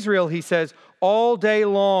of Israel, he says, all day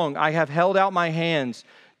long I have held out my hands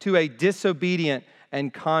to a disobedient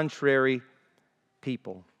and contrary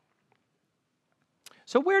people.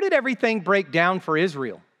 So where did everything break down for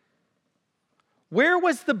Israel? Where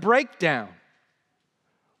was the breakdown?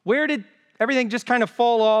 Where did everything just kind of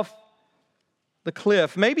fall off the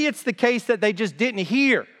cliff? Maybe it's the case that they just didn't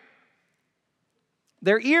hear.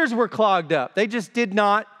 Their ears were clogged up. They just did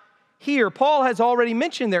not hear. Paul has already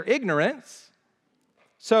mentioned their ignorance.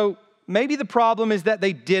 So maybe the problem is that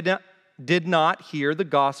they did not hear the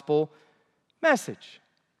gospel message.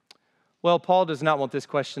 Well, Paul does not want this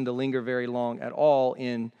question to linger very long at all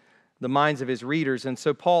in the minds of his readers. And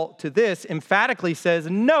so Paul, to this, emphatically says,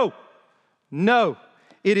 no,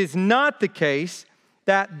 it is not the case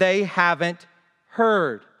that they haven't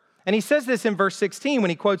heard. And he says this in verse 16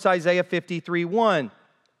 when he quotes Isaiah 53:1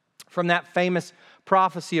 from that famous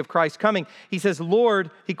prophecy of Christ coming. He says,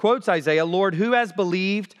 Lord, he quotes Isaiah, Lord, who has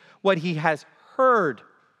believed what he has heard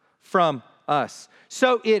from us?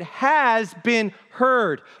 So it has been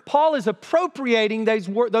heard. Paul is appropriating those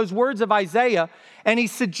words of Isaiah, and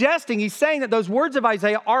he's saying that those words of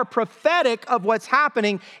Isaiah are prophetic of what's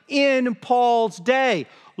happening in Paul's day.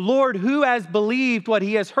 Lord, who has believed what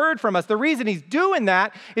he has heard from us? The reason he's doing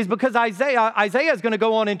that is because Isaiah is going to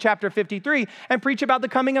go on in chapter 53 and preach about the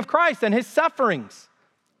coming of Christ and his sufferings,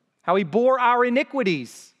 how he bore our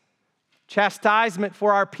iniquities. Chastisement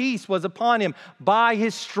for our peace was upon him. By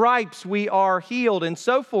his stripes we are healed, and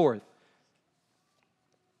so forth.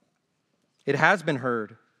 It has been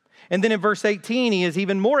heard. And then in verse 18, he is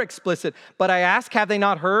even more explicit. But I ask, have they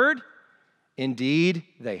not heard? Indeed,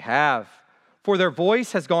 they have. For their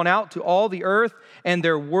voice has gone out to all the earth, and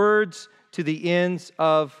their words to the ends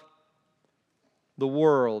of the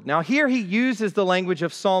world. Now here he uses the language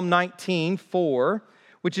of Psalm 19:4,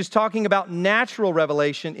 which is talking about natural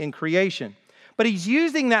revelation in creation. But he's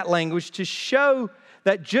using that language to show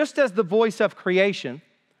that just as the voice of creation,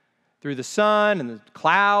 through the sun and the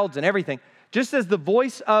clouds and everything, just as the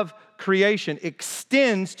voice of creation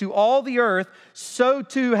extends to all the earth, so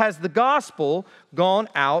too has the gospel gone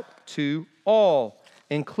out to all,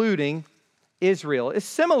 including Israel. It's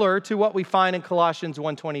similar to what we find in Colossians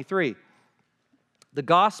 1:23. The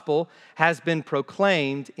gospel has been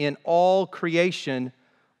proclaimed in all creation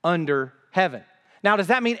under heaven. Now, does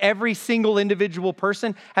that mean every single individual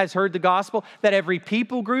person has heard the gospel? That every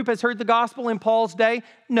people group has heard the gospel in Paul's day?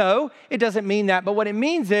 No, it doesn't mean that. But what it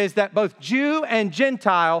means is that both Jew and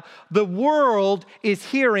Gentile, the world is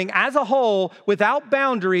hearing as a whole, without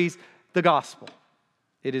boundaries, the gospel.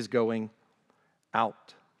 It is going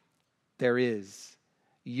out. There is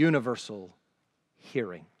universal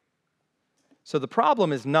hearing. So the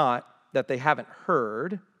problem is not that they haven't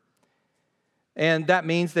heard. And that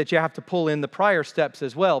means that you have to pull in the prior steps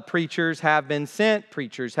as well. Preachers have been sent.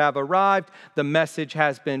 Preachers have arrived. The message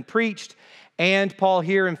has been preached. And Paul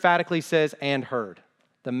here emphatically says, and heard.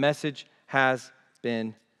 The message has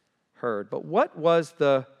been heard. But what was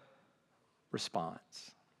the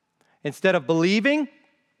response? Instead of believing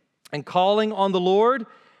and calling on the Lord,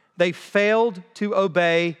 they failed to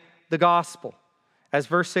obey the gospel. As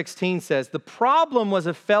verse 16 says, the problem was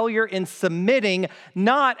a failure in submitting,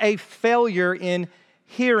 not a failure in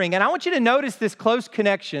hearing. And I want you to notice this close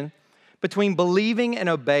connection between believing and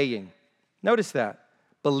obeying. Notice that.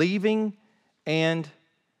 Believing and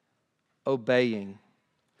obeying.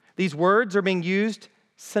 These words are being used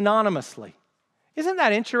synonymously. Isn't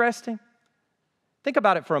that interesting? Think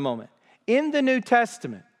about it for a moment. In the New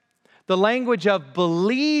Testament, the language of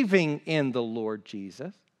believing in the Lord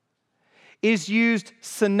Jesus is used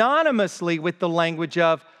synonymously with the language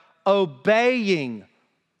of obeying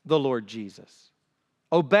the Lord Jesus.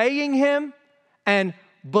 Obeying Him and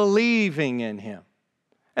believing in Him.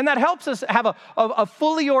 And that helps us have a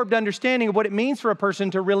fully orbed understanding of what it means for a person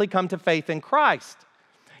to really come to faith in Christ.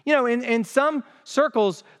 You know, in some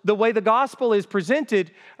circles, the way the gospel is presented,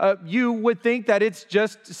 you would think that it's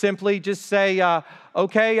just simply just say,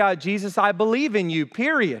 okay, Jesus, I believe in you,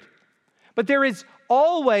 period. But there is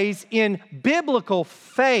always in biblical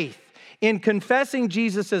faith, in confessing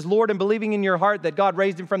Jesus as Lord and believing in your heart that God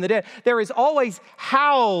raised Him from the dead, there is always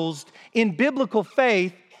housed in biblical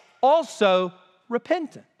faith also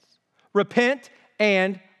repentance. Repent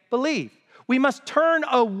and believe. We must turn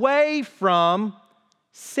away from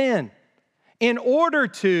sin in order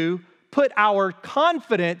to put our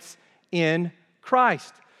confidence in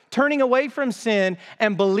Christ. Turning away from sin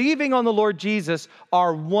and believing on the Lord Jesus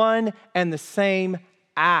are one and the same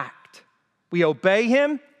act. We obey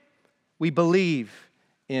Him, we believe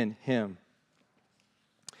in Him.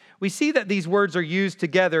 We see that these words are used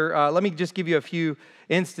together. Let me just give you a few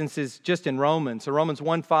instances just in Romans. So Romans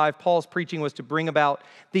 1:5, Paul's preaching was to bring about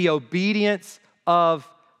the obedience of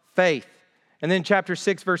faith. And then chapter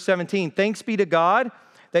 6, verse 17, thanks be to God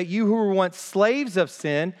that you who were once slaves of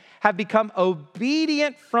sin have become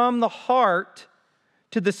obedient from the heart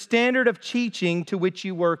to the standard of teaching to which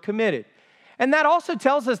you were committed. And that also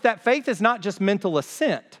tells us that faith is not just mental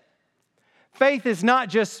assent. Faith is not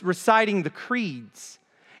just reciting the creeds.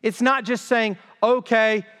 It's not just saying,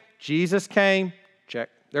 okay, Jesus came, check.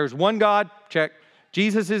 There's one God, check.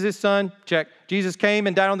 Jesus is His Son, check. Jesus came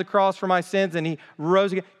and died on the cross for my sins and He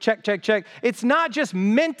rose again, check, check, check. It's not just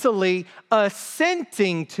mentally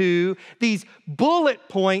assenting to these bullet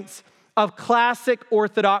points of classic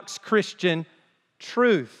Orthodox Christian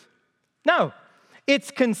truth. No, it's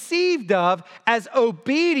conceived of as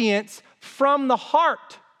obedience from the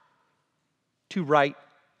heart to right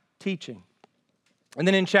teaching. And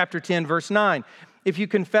then in chapter 10, verse 9, if you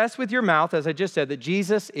confess with your mouth, as I just said, that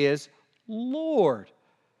Jesus is Lord.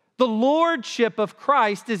 The lordship of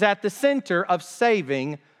Christ is at the center of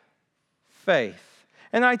saving faith.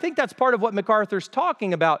 And I think that's part of what MacArthur's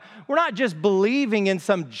talking about. We're not just believing in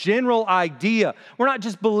some general idea. We're not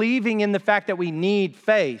just believing in the fact that we need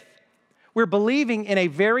faith. We're believing in a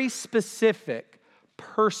very specific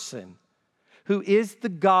person who is the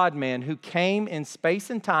God-man who came in space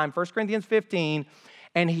and time, 1 Corinthians 15,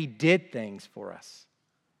 and He did things for us.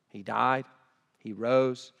 He died, He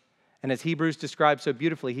rose, and as Hebrews describes so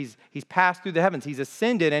beautifully, he's passed through the heavens. He's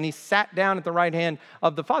ascended and He sat down at the right hand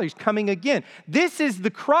of the Father. He's coming again. This is the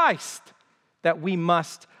Christ that we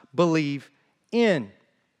must believe in.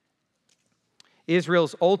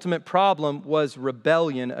 Israel's ultimate problem was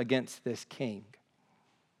rebellion against this king.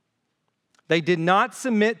 They did not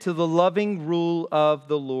submit to the loving rule of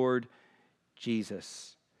the Lord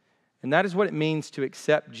Jesus. And that is what it means to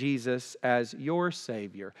accept Jesus as your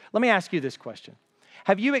Savior. Let me ask you this question.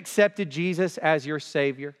 Have you accepted Jesus as your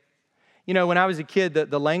Savior? You know, when I was a kid,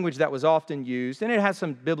 the language that was often used, and it has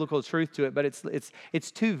some biblical truth to it, but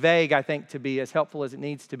it's too vague, I think, to be as helpful as it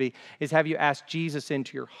needs to be, is have you asked Jesus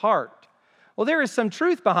into your heart? Well, there is some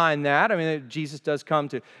truth behind that. I mean, Jesus does come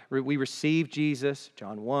to, we receive Jesus,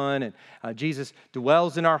 John 1, and Jesus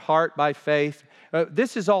dwells in our heart by faith.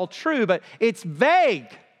 This is all true, but it's vague.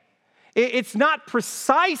 It's not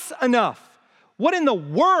precise enough. What in the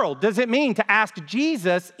world does it mean to ask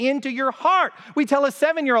Jesus into your heart? We tell a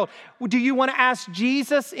 7-year-old, do you want to ask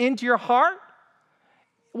Jesus into your heart?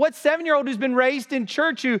 What 7-year-old who's been raised in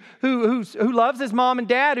church, who loves his mom and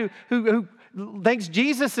dad, who thinks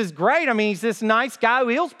Jesus is great? I mean, he's this nice guy who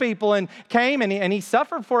heals people and came and he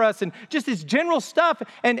suffered for us and just this general stuff.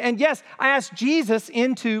 And yes, I asked Jesus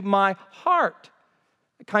into my heart.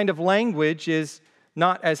 That kind of language is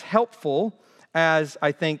not as helpful as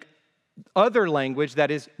I think other language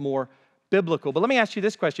that is more biblical. But let me ask you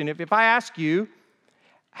this question. If I ask you,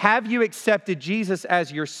 have you accepted Jesus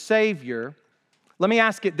as your Savior? Let me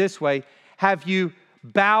ask it this way. Have you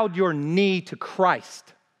bowed your knee to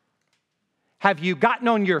Christ? Have you gotten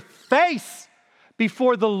on your face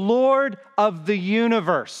before the Lord of the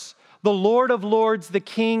universe, the Lord of lords, the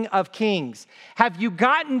King of kings? Have you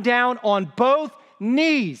gotten down on both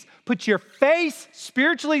knees, put your face,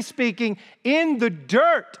 spiritually speaking, in the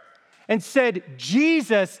dirt and said,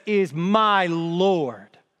 Jesus is my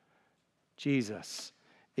Lord. Jesus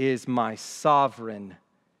is my sovereign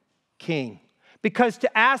King. Because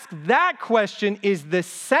to ask that question is the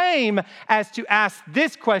same as to ask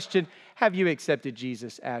this question, have you accepted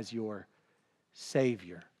Jesus as your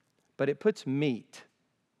Savior? But it puts meat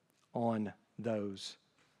on those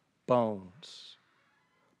bones.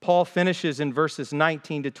 Paul finishes in verses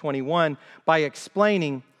 19 to 21 by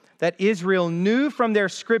explaining that Israel knew from their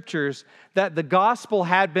scriptures that the gospel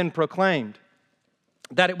had been proclaimed,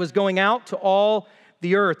 that it was going out to all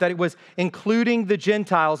the earth, that it was including the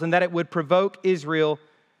Gentiles, and that it would provoke Israel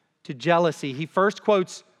to jealousy. He first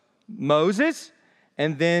quotes Moses,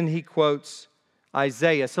 and then he quotes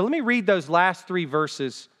Isaiah. So let me read those last 3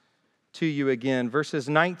 verses to you again, verses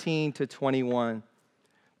 19 to 21.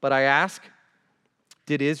 But I ask,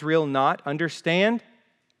 did Israel not understand?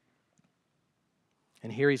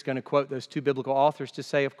 And here he's going to quote those 2 biblical authors to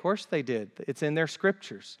say, of course they did. It's in their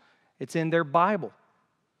scriptures. It's in their Bible.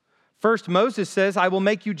 First, Moses says, I will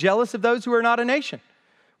make you jealous of those who are not a nation.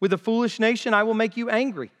 With a foolish nation, I will make you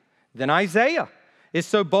angry. Then Isaiah is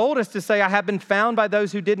so bold as to say, I have been found by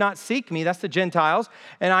those who did not seek me, that's the Gentiles,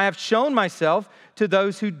 and I have shown myself to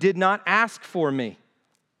those who did not ask for me.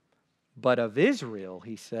 But of Israel,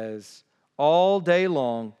 he says, all day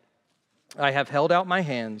long I have held out my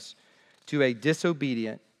hands to a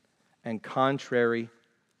disobedient and contrary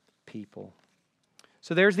people.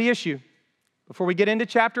 So there's the issue. Before we get into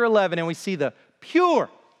chapter 11 and we see the pure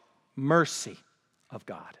mercy of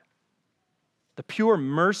God. The pure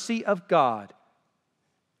mercy of God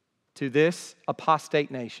to this apostate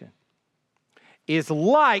nation is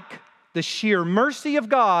like the sheer mercy of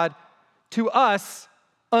God to us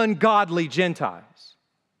ungodly Gentiles.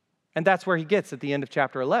 And that's where he gets at the end of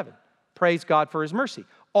chapter 11. Praise God for his mercy.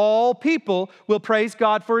 All people will praise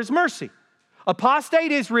God for his mercy.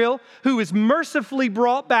 Apostate Israel, who is mercifully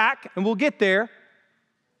brought back, and we'll get there,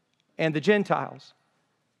 and the Gentiles,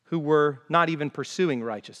 who were not even pursuing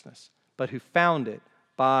righteousness, but who found it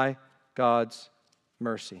by God's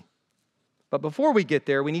mercy. But before we get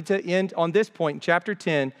there, we need to end on this point in chapter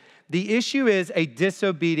 10. The issue is a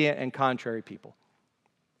disobedient and contrary people.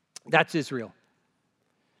 That's Israel.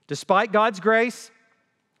 Despite God's grace,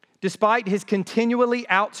 despite his continually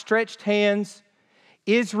outstretched hands,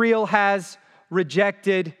 Israel has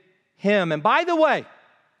rejected him. And by the way,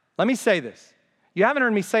 let me say this. You haven't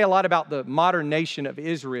heard me say a lot about the modern nation of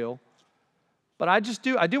Israel, but I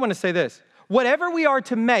do want to say this. Whatever we are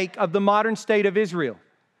to make of the modern state of Israel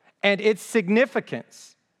and its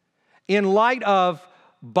significance in light of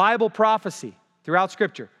Bible prophecy throughout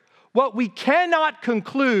Scripture, what we cannot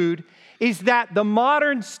conclude is that the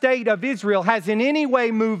modern state of Israel has in any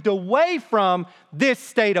way moved away from this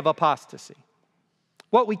state of apostasy.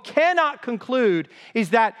 What we cannot conclude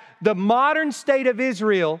is that the modern state of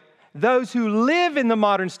Israel, those who live in the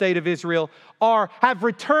modern state of Israel, have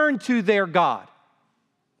returned to their God.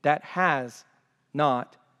 That has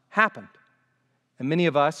not happened. And many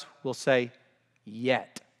of us will say,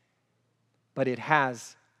 yet. But it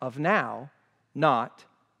has, of now, not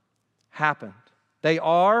happened. They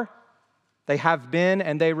have been,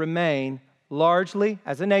 and they remain largely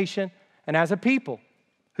as a nation and as a people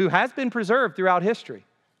who has been preserved throughout history.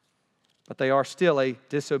 But they are still a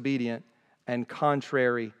disobedient and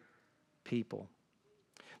contrary people.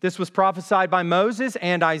 This was prophesied by Moses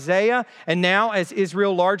and Isaiah, and now as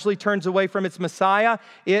Israel largely turns away from its Messiah,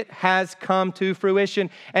 it has come to fruition,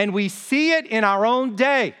 and we see it in our own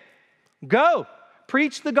day. Go,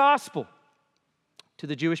 preach the gospel to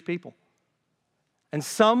the Jewish people. And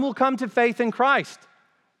some will come to faith in Christ,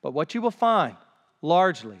 but what you will find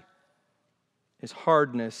largely is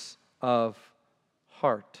hardness of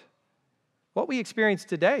heart. What we experience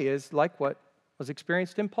today is like what was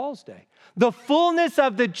experienced in Paul's day. The fullness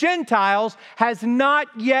of the Gentiles has not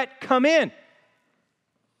yet come in.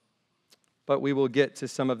 But we will get to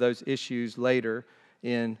some of those issues later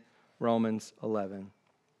in Romans 11.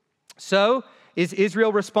 So, is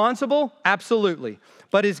Israel responsible? Absolutely.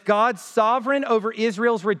 But is God sovereign over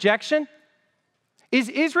Israel's rejection? Is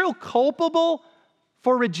Israel culpable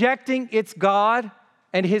for rejecting its God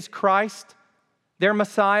and His Christ, their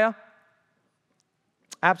Messiah?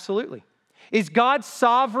 Absolutely. Is God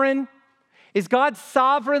sovereign? Is God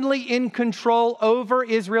sovereignly in control over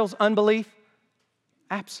Israel's unbelief?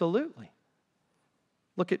 Absolutely.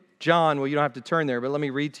 Look at John. Well, you don't have to turn there, but let me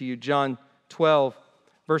read to you John 12,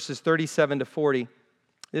 verses 37 to 40.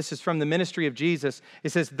 This is from the ministry of Jesus.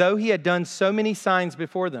 It says, though He had done so many signs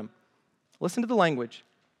before them, listen to the language,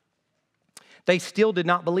 they still did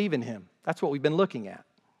not believe in Him. That's what we've been looking at.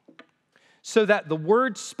 So that the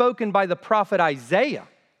word spoken by the prophet Isaiah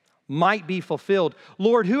might be fulfilled.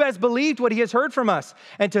 Lord, who has believed what He has heard from us?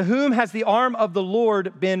 And to whom has the arm of the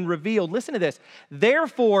Lord been revealed? Listen to this.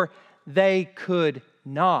 Therefore, they could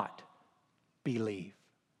not believe.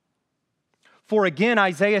 For again,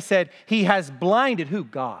 Isaiah said, He has blinded, who?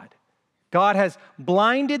 God. God has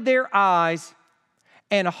blinded their eyes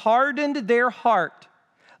and hardened their heart,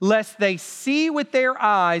 lest they see with their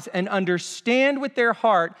eyes and understand with their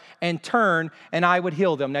heart and turn, and I would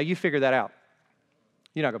heal them. Now, you figure that out.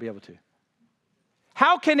 You're not going to be able to.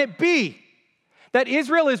 How can it be that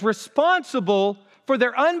Israel is responsible for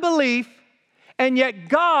their unbelief, and yet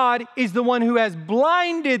God is the one who has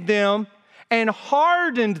blinded them and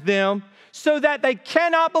hardened them so that they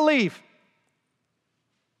cannot believe?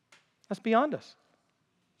 That's beyond us.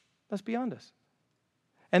 That's beyond us.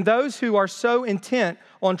 And those who are so intent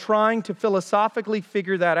on trying to philosophically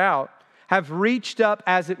figure that out have reached up,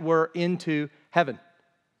 as it were, into heaven.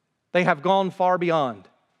 They have gone far beyond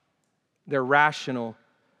their rational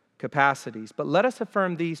capacities. But let us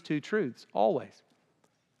affirm these two truths always.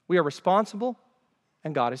 We are responsible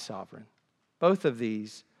and God is sovereign. Both of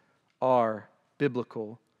these are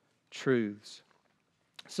biblical truths.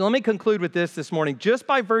 So let me conclude with this morning. Just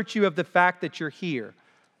by virtue of the fact that you're here,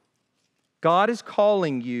 God is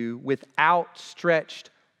calling you with outstretched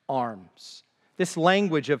arms. This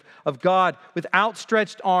language of God with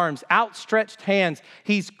outstretched arms, outstretched hands.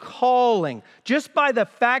 He's calling. Just by the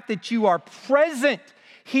fact that you are present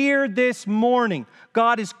here this morning,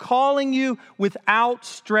 God is calling you with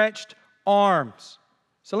outstretched arms.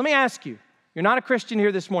 So let me ask you, you're not a Christian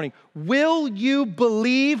here this morning. Will you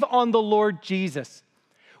believe on the Lord Jesus?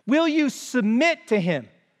 Will you submit to Him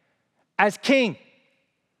as King?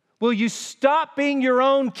 Will you stop being your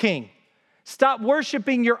own king? Stop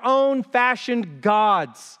worshiping your own fashioned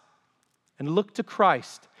gods and look to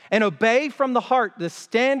Christ and obey from the heart the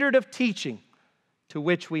standard of teaching to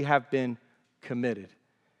which we have been committed,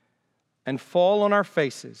 and fall on our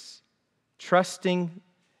faces, trusting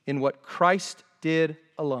in what Christ did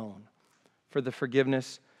alone for the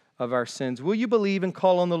forgiveness of our sins? Will you believe and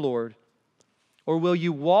call on the Lord, or will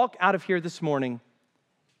you walk out of here this morning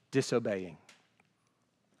disobeying?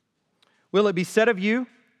 Will it be said of you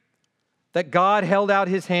that God held out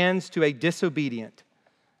His hands to a disobedient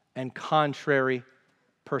and contrary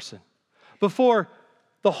person? Before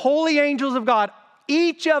the holy angels of God,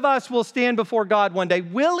 each of us will stand before God one day.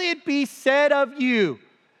 Will it be said of you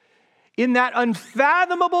in that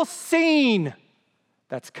unfathomable scene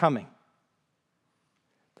that's coming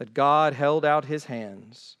that God held out His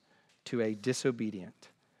hands to a disobedient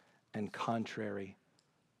and contrary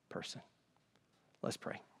person? Let's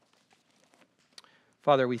pray.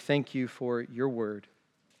 Father, we thank You for Your word.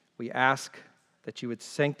 We ask that You would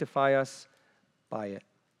sanctify us by it.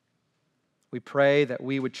 We pray that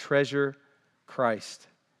we would treasure Christ,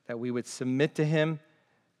 that we would submit to Him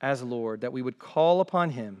as Lord, that we would call upon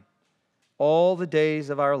Him all the days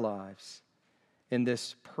of our lives in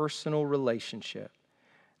this personal relationship,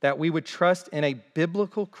 that we would trust in a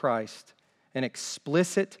biblical Christ, an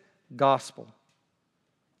explicit gospel.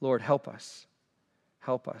 Lord, help us.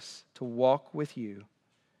 Help us to walk with You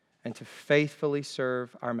and to faithfully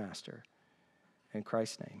serve our Master. In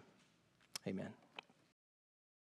Christ's name, amen.